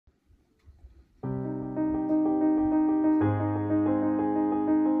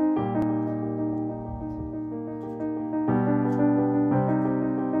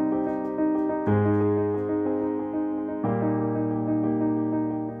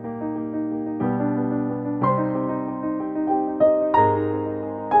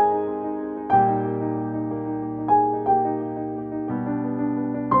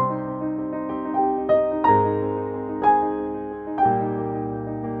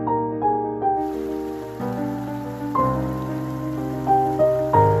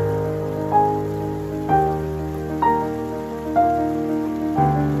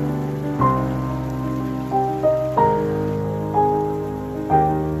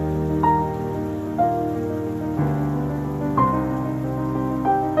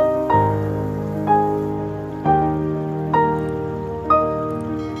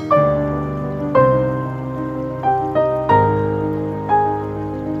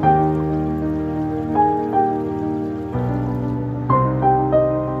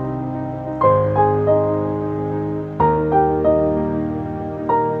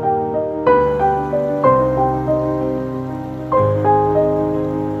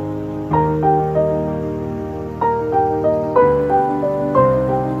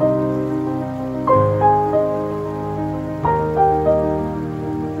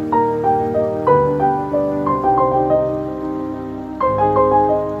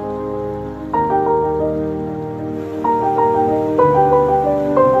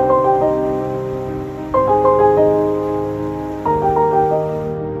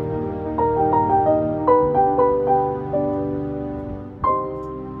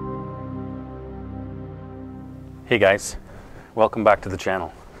Hey guys, welcome back to the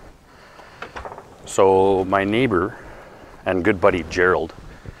channel. So my neighbor and good buddy Gerald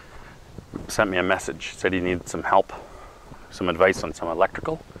sent me a message, said he needed some help, some advice on some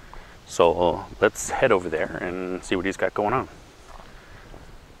electrical. So let's head over there and see what he's got going on.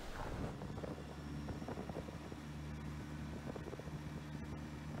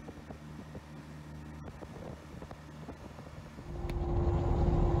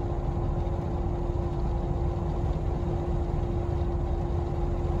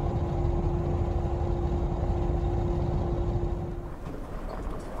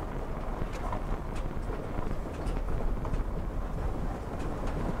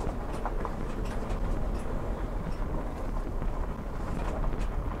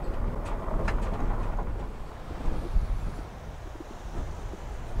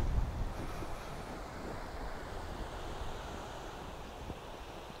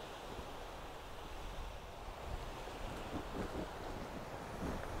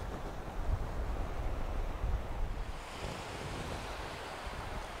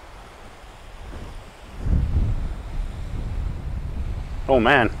 Oh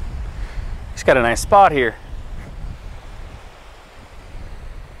man, he's got a nice spot here.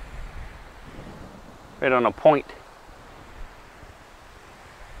 Right on a point.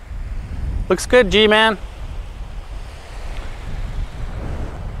 Looks good, G-man.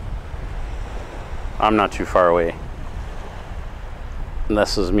 I'm not too far away. And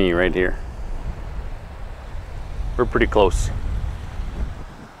this is me right here. We're pretty close.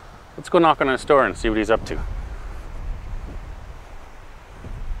 Let's go knock on his door and see what he's up to.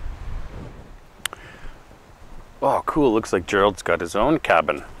 Oh, cool. Looks like Gerald's got his own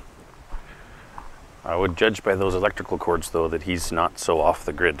cabin. I would judge by those electrical cords, though, that he's not so off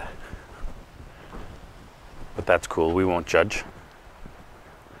the grid. But that's cool. We won't judge.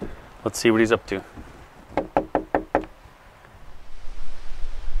 Let's see what he's up to.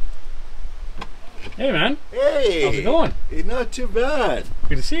 Hey, man. Hey! How's it going? Not too bad.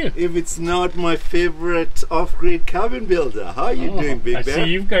 Good to see you. If it's not my favorite off-grid cabin builder. How you doing, Big I Bear?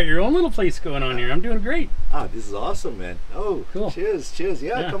 see you've got your own little place going on here. I'm doing great. Ah, this is awesome, man. Oh, cool. Cheers, cheers.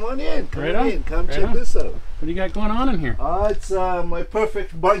 Yeah, come on in. Come Right on on. in. Come Right check on. this out. What do you got going on in here? It's my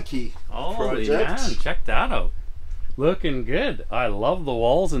perfect bunkie Holy project. man, check that out. Looking good. I love the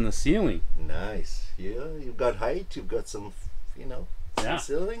walls and the ceiling. Nice. Yeah, you've got height. You've got some, some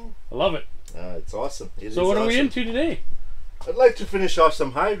ceiling. I love it. It's awesome. So what are we into today? I'd like to finish off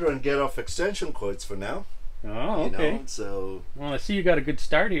some hydro and get off extension cords for now. Oh, okay. So Well, I see you got a good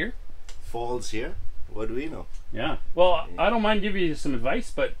start here. fall's here. What do we know? Yeah. Well, I don't mind giving you some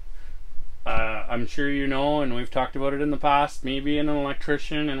advice, but I'm sure you know, and we've talked about it in the past, me being an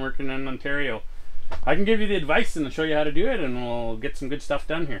electrician and working in Ontario, I can give you the advice and show you how to do it, and we'll get some good stuff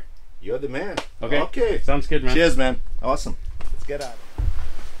done here. You're the man. Okay. Okay. Sounds good, man. Cheers, man. Awesome. Let's get at it.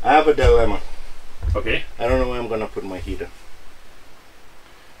 I have a dilemma. Okay. I don't know where I'm going to put my heater.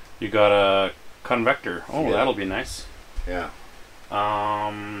 You got a convector. Oh, Yeah. that'll be nice. Yeah.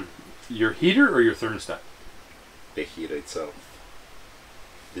 Your heater or your thermostat? The heater itself.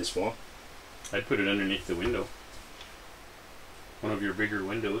 This one? I'd put it underneath the window. One of your bigger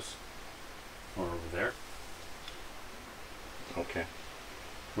windows. Or over there. Okay.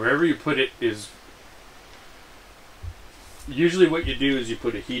 Wherever you put it is... Usually what you do is you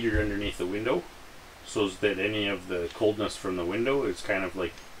put a heater underneath the window so that any of the coldness from the window is kind of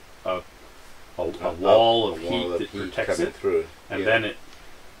like a wall of heat that protects it. Through. And then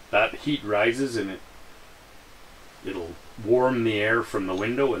that heat rises and it'll warm the air from the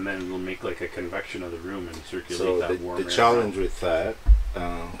window, and then it'll make like a convection of the room and circulate that warm air. The challenge with that,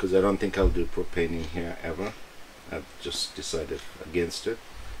 because I don't think I'll do propane in here ever. I've just decided against it.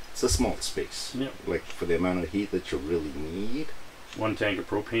 It's a small space. Yep. Like for the amount of heat that you really need. One tank of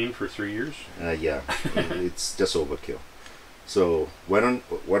propane for 3 years? Yeah, it's just overkill. So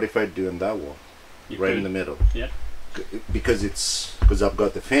what if I do in that wall, right in the middle? Yeah. Because I've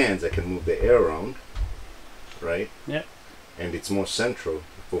got the fans, I can move the air around, right? Yeah. And it's more central.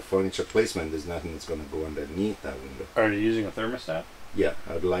 For furniture placement, there's nothing that's going to go underneath that window. Are you using a thermostat? Yeah,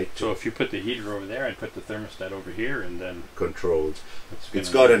 I'd like to. So if you put the heater over there, I'd put the thermostat over here, and then controlled. It's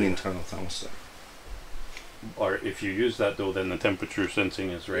got an internal thermostat. Or if you use that though, then the temperature sensing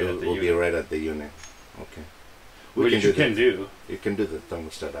is right at the unit. Will be right at the unit. Okay. Which you can do. You can do the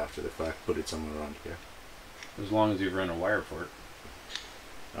thermostat after the fact. Put it somewhere around here. As long as you run a wire for it.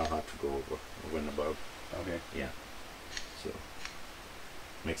 I'll have to go over and above. Okay. Yeah. So,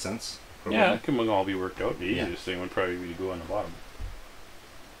 make sense? Probably. Yeah, it can all be worked out. The easiest thing would probably be to go on the bottom.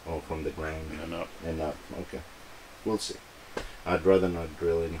 Oh, from the ground. And up. And up, okay. We'll see. I'd rather not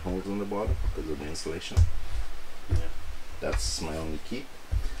drill any holes on the bottom because of the insulation. Yeah. That's my only keep.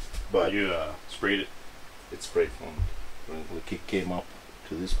 But you sprayed it. It's spray foamed. Look, it came up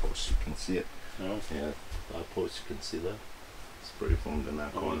to this post. You can see it. Oh. Yeah, that post, you can see that. Spray foamed in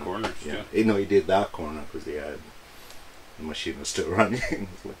that corner. In corners, yeah. You know, he did that corner because they had the machine was still running.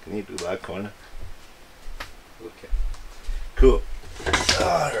 It's like, can you do that corner? Okay. Cool.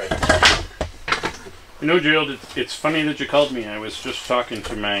 Alright. You know, Gerald, it's funny that you called me. I was just talking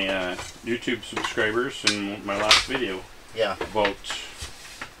to my YouTube subscribers in my last video. Yeah. About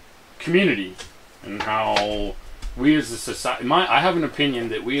community and how we as a society, I have an opinion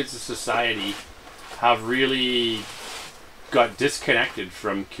that we as a society have really got disconnected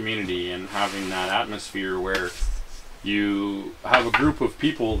from community and having that atmosphere where you have a group of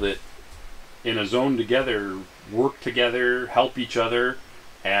people that in a zone together, work together, help each other,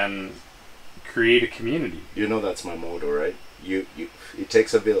 and create a community. You know that's my motto, right? It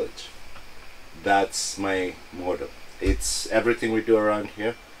takes a village. That's my motto. It's everything we do around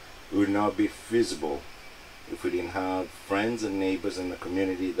here would not be feasible if we didn't have friends and neighbors in the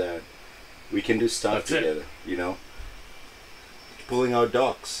community that we can do stuff together. You know, pulling out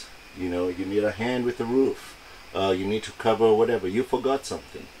docks. You know, you need a hand with the roof. You need to cover whatever. You forgot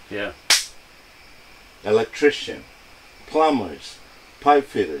something. Yeah. Electrician, plumbers, pipe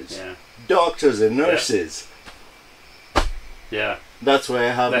fitters, doctors and nurses. Yeah. That's why I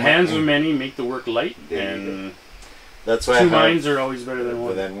have the hands of many make the work light, and that's why two minds are always better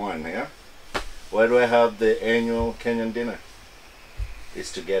than one. Yeah. Why do I have the annual Kenyan dinner?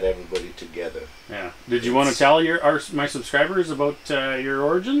 It's to get everybody together. Yeah. Did you want to tell my subscribers about your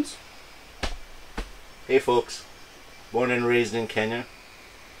origins? Hey folks, born and raised in Kenya.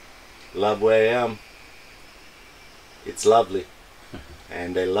 Love where I am. It's lovely.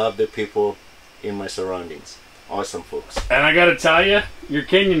 And I love the people in my surroundings. Awesome folks. And I gotta tell you, your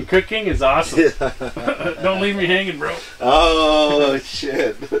Kenyan cooking is awesome. Don't leave me hanging, bro. Oh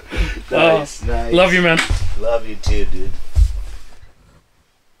shit. Nice, nice. Love you, man. Love you too, dude.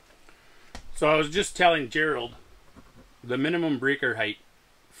 So I was just telling Gerald, the minimum breaker height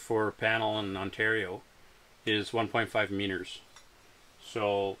for a panel in Ontario is 1.5 meters.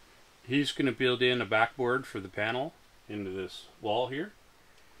 So he's going to build in a backboard for the panel into this wall here.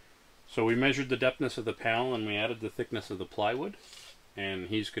 So we measured the depthness of the panel and we added the thickness of the plywood. And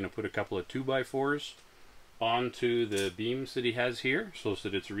he's going to put a couple of 2x4s onto the beams that he has here so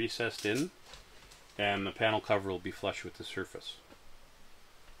that it's recessed in. And the panel cover will be flush with the surface.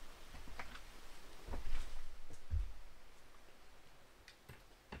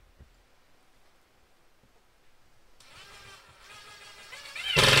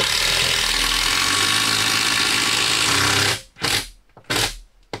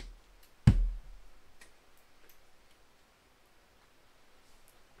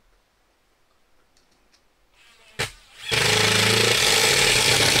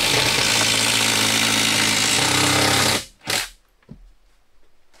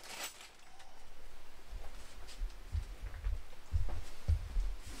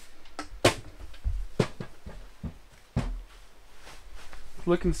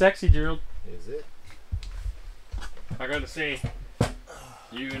 Looking sexy, Gerald. Is it? I gotta say,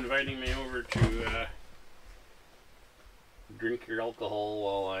 you inviting me over to drink your alcohol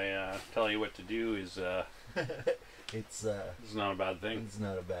while I tell you what to do is it's not a bad thing. It's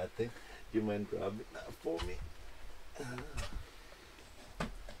not a bad thing. Do you mind grabbing that for me?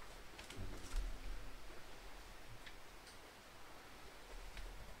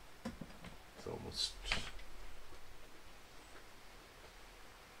 It's almost.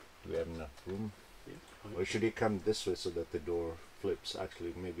 Do we have enough room? Yeah. Or should he come this way so that the door flips?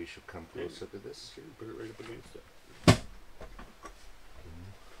 Actually, maybe you should come closer to this. Sure, put it right up against it.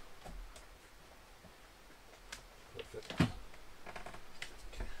 Perfect.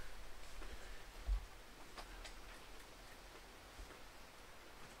 Okay.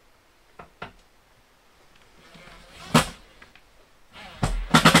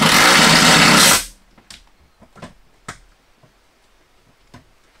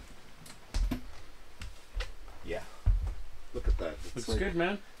 Yeah. Look at that. Looks like, good,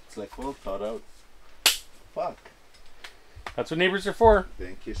 man. It's like well thought out. Fuck. That's what neighbors are for.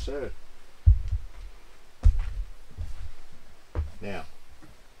 Thank you, sir. Now,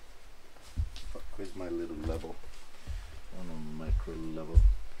 where's my little level? On a micro level.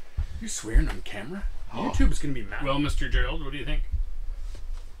 You're swearing on camera? YouTube's gonna be mad. Well, Mr. Gerald, what do you think?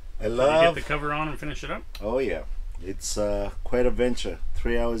 I love. Did you get the cover on and finish it up? Oh yeah, it's quite a venture.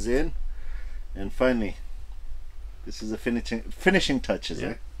 3 hours in, and finally, this is the finishing touches.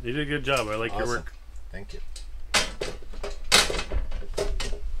 Yeah, you did a good job. I like your work. Thank you.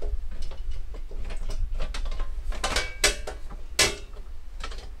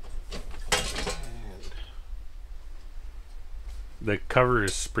 the cover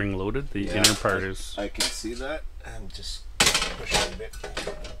is spring loaded. The inner part is. I can see that. I'm just pushing a bit.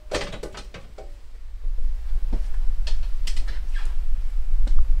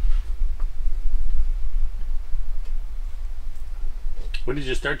 When did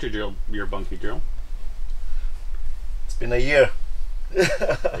you start your bunkie drill? It's been a year.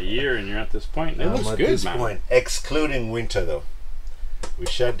 A year, and you're at this point. It looks at good, this man. point, excluding winter though. We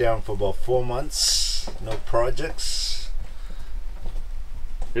shut down for about 4 months. No projects.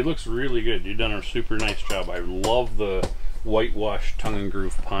 It looks really good. You've done a super nice job. I love the whitewashed tongue and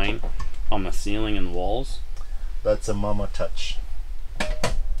groove pine on the ceiling and walls. That's a mama touch.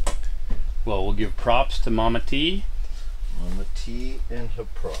 Well, we'll give props to Mama T. Mama T and her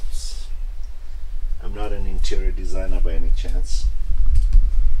props. I'm not an interior designer by any chance.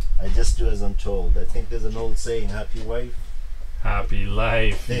 I just do as I'm told. I think there's an old saying, happy wife, happy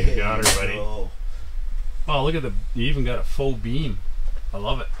life. You got her, buddy. So, oh, look at you even got a faux beam. I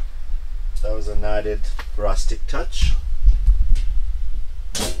love it. that was an added rustic touch.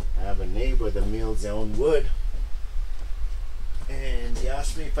 I have a neighbor that mills their own wood, and he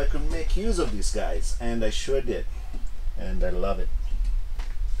asked me if I could make use of these guys, and I sure did. And I love it.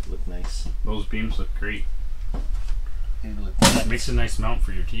 They look nice. Those beams look great. They look nice. Makes a nice mount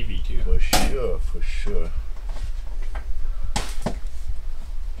for your TV too. For sure, for sure.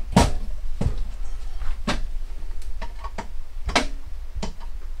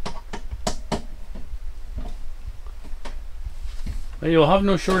 Well, you'll have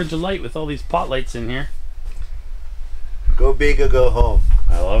no shortage of light with all these pot lights in here. Go big or go home.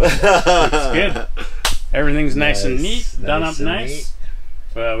 I love it. Looks good. Everything's nice and neat, done up nice.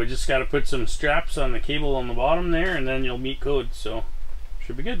 We just got to put some straps on the cable on the bottom there, and then you'll meet code. So,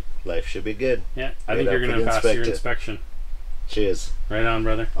 should be good. Life should be good. Yeah, I think you're going to pass your inspection. Cheers. Right on,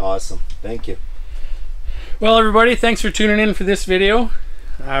 brother. Awesome. Thank you. Well, everybody, thanks for tuning in for this video.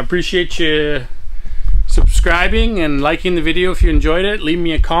 I appreciate you subscribing and liking the video if you enjoyed it. Leave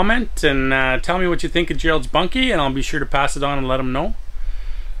me a comment and tell me what you think of Gerald's bunkie, and I'll be sure to pass it on and let him know.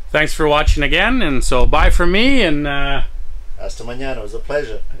 Thanks for watching again, and so bye from me, and hasta mañana. It was a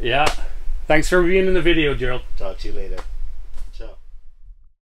pleasure. Yeah, thanks for being in the video, Gerald. Talk to you later.